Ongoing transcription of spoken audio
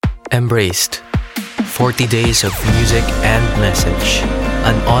Embraced 40 Days of Music and Message,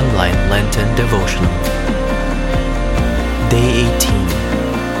 an online Lenten devotional. Day 18.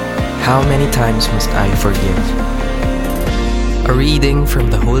 How many times must I forgive? A reading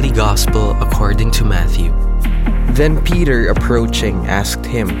from the Holy Gospel according to Matthew. Then Peter, approaching, asked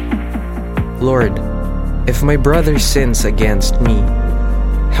him, "Lord, if my brother sins against me,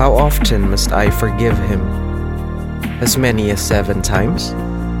 how often must I forgive him? As many as 7 times?"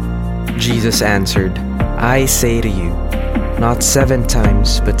 Jesus answered, "I say to you, not 7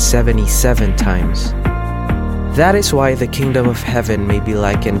 times, but 77 times. That is why the kingdom of heaven may be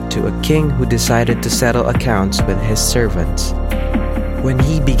likened to a king who decided to settle accounts with his servants. When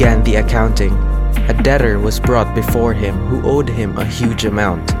he began the accounting, a debtor was brought before him who owed him a huge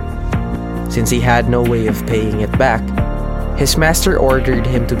amount. Since he had no way of paying it back, his master ordered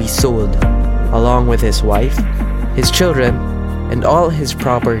him to be sold, along with his wife, his children, and all his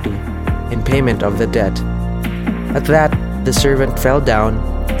property, in payment of the debt. At that, the servant fell down,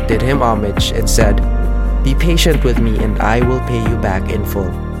 did him homage, and said, 'Be patient with me, and I will pay you back in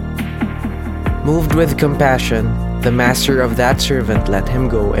full.' Moved with compassion, the master of that servant let him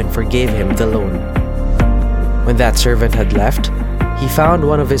go and forgave him the loan. When that servant had left, he found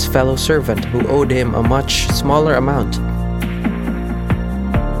one of his fellow servants who owed him a much smaller amount.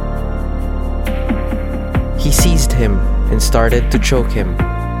 He seized him and started to choke him,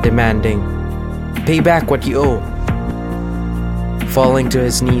 demanding, 'Pay back what you owe.' Falling to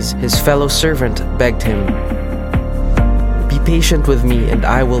his knees, his fellow servant begged him, 'Be patient with me and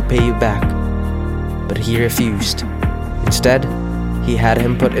I will pay you back.' But he refused. Instead, he had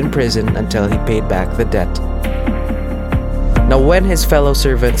him put in prison until he paid back the debt. Now when his fellow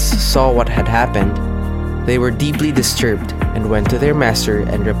servants saw what had happened, they were deeply disturbed and went to their master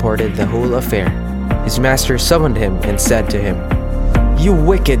and reported the whole affair. His master summoned him and said to him, 'You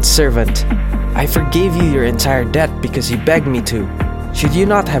wicked servant! I forgave you your entire debt because you begged me to. Should you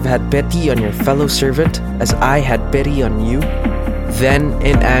not have had pity on your fellow servant as I had pity on you?' Then,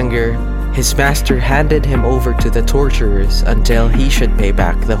 in anger, his master handed him over to the torturers until he should pay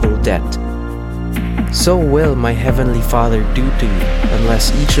back the whole debt. So will my heavenly Father do to you,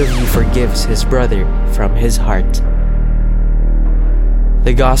 unless each of you forgives his brother from his heart."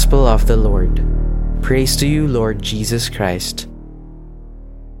 The Gospel of the Lord. Praise to you, Lord Jesus Christ.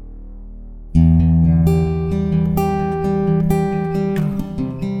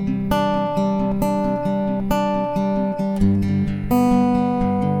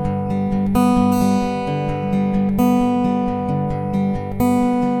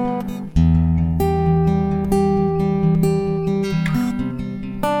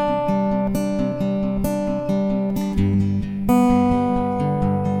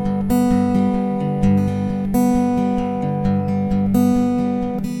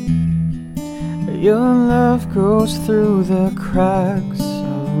 Your love goes through the cracks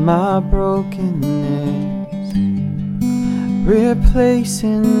of my brokenness,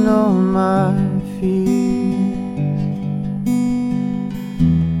 replacing all my fears.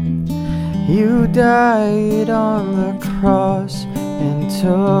 You died on the cross and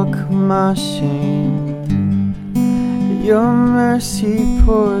took my shame. Your mercy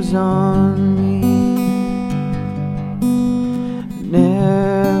pours on me.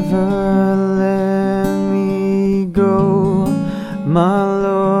 Never my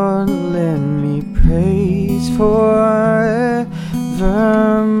Lord, let me praise forevermore.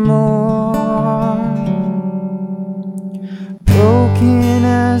 Broken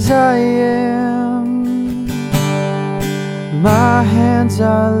as I am, my hands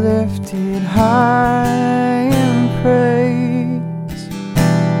are lifted high in praise.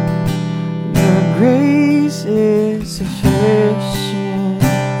 Your grace is sufficient.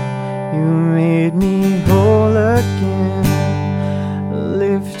 You made me whole again.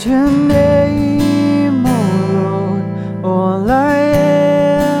 Lift your name, oh Lord, all I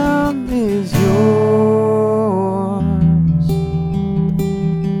am is yours.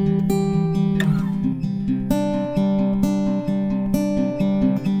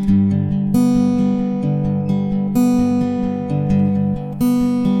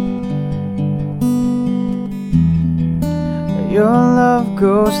 Your love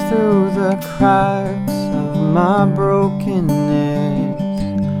goes through the cracks of my brokenness,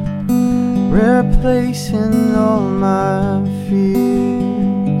 replacing all my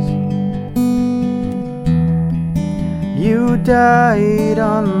fears. You died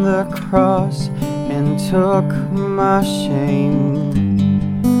on the cross and took my shame.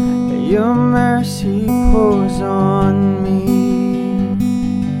 Your mercy pours on me.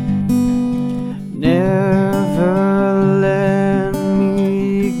 Never let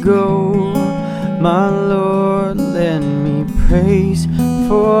me go. My Lord, let me praise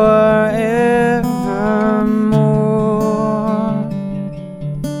forevermore.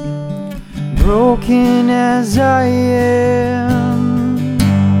 Broken as I am,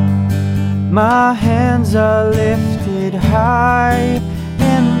 my hands are lifted high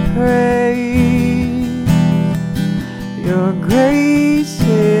in praise. Your grace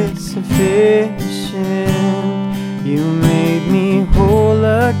is sufficient. You made me whole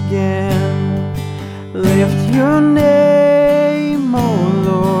again. Lift your name, O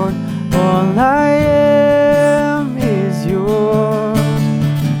Lord. All I am is yours.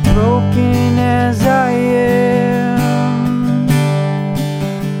 Broken as I am,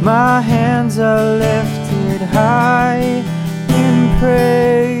 my hands are lifted high in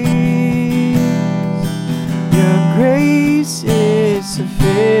praise. Your grace is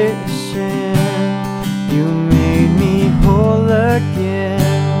sufficient. You made me whole again.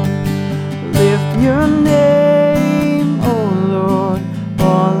 Lift your name, O Lord.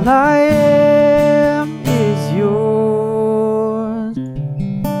 All I am is yours.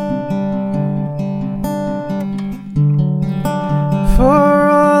 For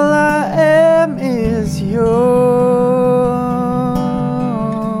all I am is yours.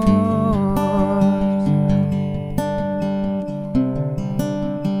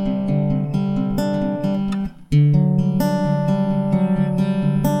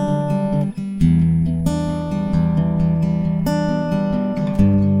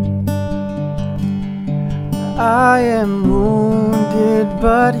 I am wounded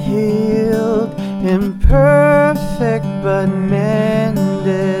but healed, imperfect but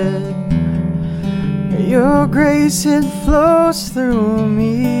mended. Your grace, it flows through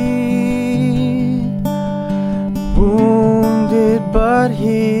me. Wounded but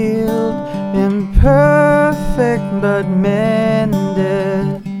healed, imperfect but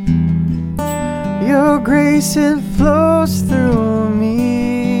mended. Your grace, it flows through me.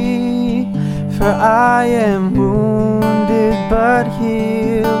 For I am wounded but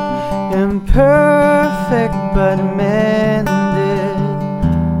healed, imperfect but mended.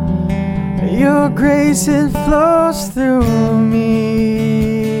 Your grace, it flows through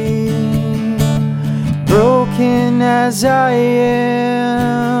me. Broken as I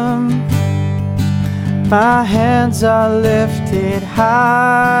am, my hands are lifted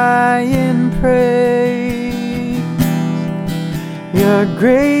high in praise. Your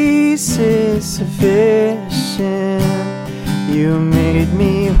grace is sufficient. You made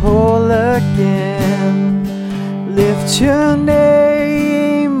me whole again. Lift your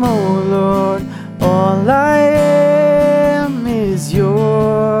name, O Lord. All I am is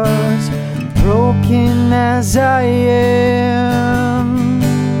yours. Broken as I am,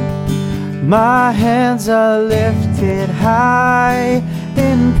 my hands are lifted high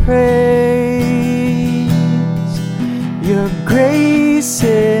in praise. Your grace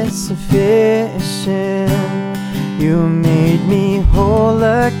is sufficient. You made me whole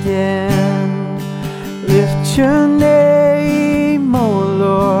again. Lift your name, O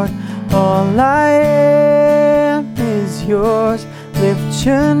Lord. All I am is yours. Lift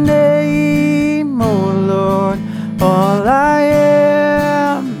your name, O Lord. All I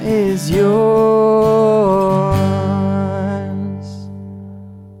am is yours.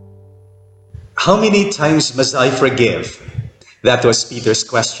 How many times must I forgive? That was Peter's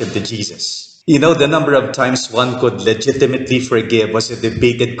question to Jesus. You know, the number of times one could legitimately forgive was a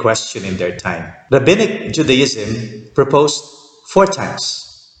debated question in their time. Rabbinic Judaism proposed 4 times.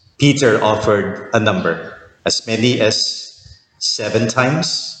 Peter offered a number, as many as 7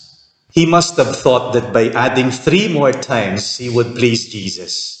 times. He must have thought that by adding 3 more times, he would please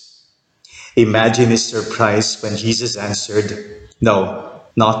Jesus. Imagine his surprise when Jesus answered, no,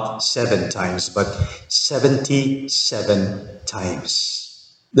 not 7 times, but 77 times.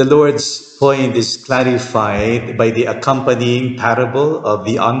 The Lord's point is clarified by the accompanying parable of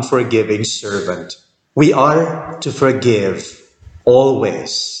the unforgiving servant. We are to forgive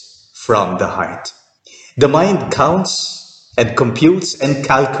always from the heart. The mind counts and computes and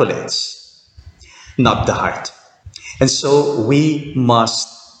calculates, not the heart. And so we must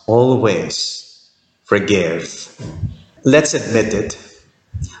always forgive. Let's admit it.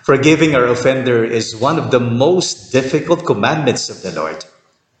 Forgiving our offender is one of the most difficult commandments of the Lord.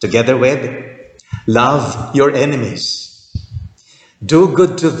 Together with, love your enemies. Do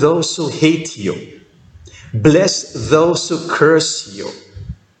good to those who hate you. Bless those who curse you.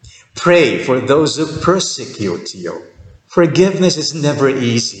 Pray for those who persecute you. Forgiveness is never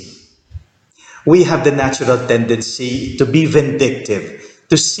easy. We have the natural tendency to be vindictive,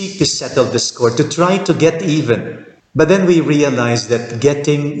 to seek to settle the score, to try to get even. But then we realize that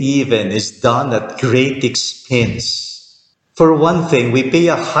getting even is done at great expense. For one thing, we pay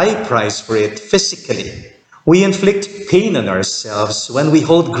a high price for it physically. We inflict pain on ourselves when we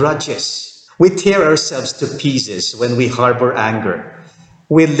hold grudges. We tear ourselves to pieces when we harbor anger.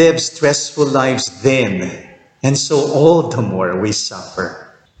 We live stressful lives then, and so all the more we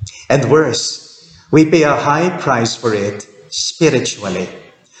suffer. And worse, we pay a high price for it spiritually.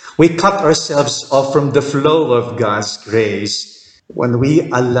 We cut ourselves off from the flow of God's grace when we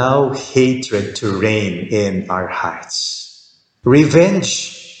allow hatred to reign in our hearts.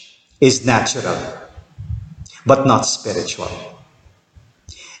 Revenge is natural, but not spiritual.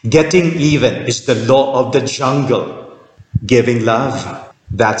 Getting even is the law of the jungle. Giving love,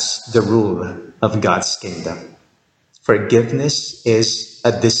 that's the rule of God's kingdom. Forgiveness is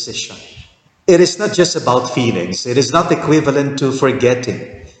a decision. It is not just about feelings. It is not equivalent to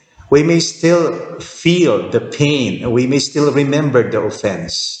forgetting. We may still feel the pain. We may still remember the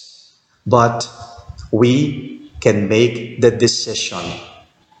offense. But we can make the decision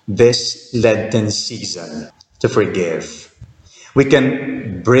this Lenten season to forgive. We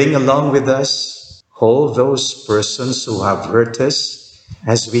can bring along with us all those persons who have hurt us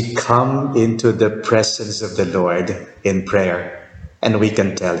as we come into the presence of the Lord in prayer. And we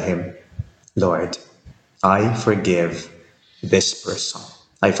can tell Him, Lord, I forgive this person.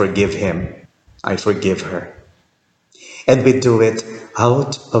 I forgive him. I forgive her. And we do it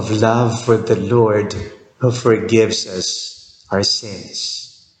out of love for the Lord who forgives us our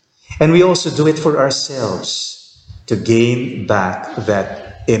sins. And we also do it for ourselves to gain back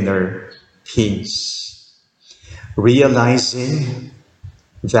that inner peace. Realizing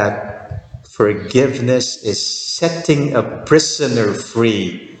that forgiveness is setting a prisoner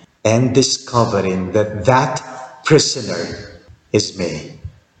free and discovering that that prisoner is me.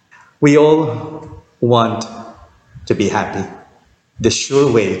 We all want to be happy. The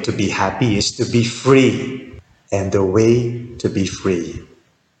sure way to be happy is to be free. And the way to be free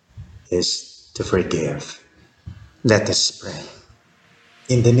is to forgive. Let us pray.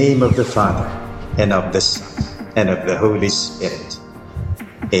 In the name of the Father, and of the Son, and of the Holy Spirit.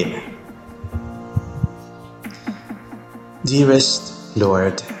 Amen. Dearest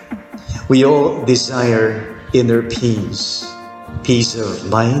Lord, we all desire inner peace, peace of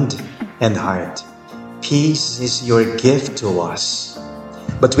mind and heart. Peace is your gift to us,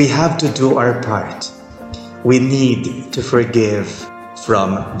 but we have to do our part. We need to forgive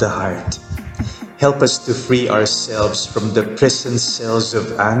from the heart. Help us to free ourselves from the prison cells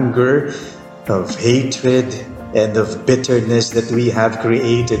of anger, of hatred, and of bitterness that we have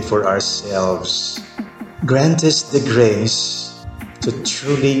created for ourselves. Grant us the grace to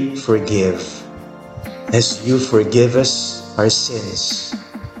truly forgive. As you forgive us our sins,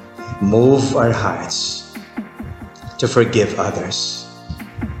 move our hearts to forgive others.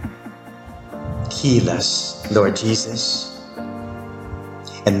 Heal us, Lord Jesus,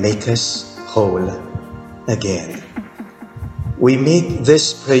 and make us whole again. We make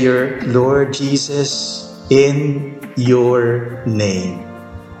this prayer, Lord Jesus, in your name.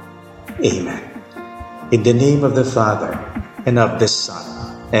 Amen. In the name of the Father, and of the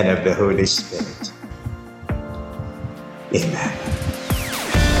Son, and of the Holy Spirit. Amen.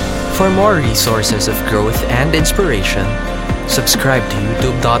 For more resources of growth and inspiration, subscribe to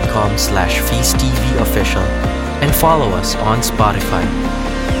youtube.com/feasttv official and follow us on Spotify.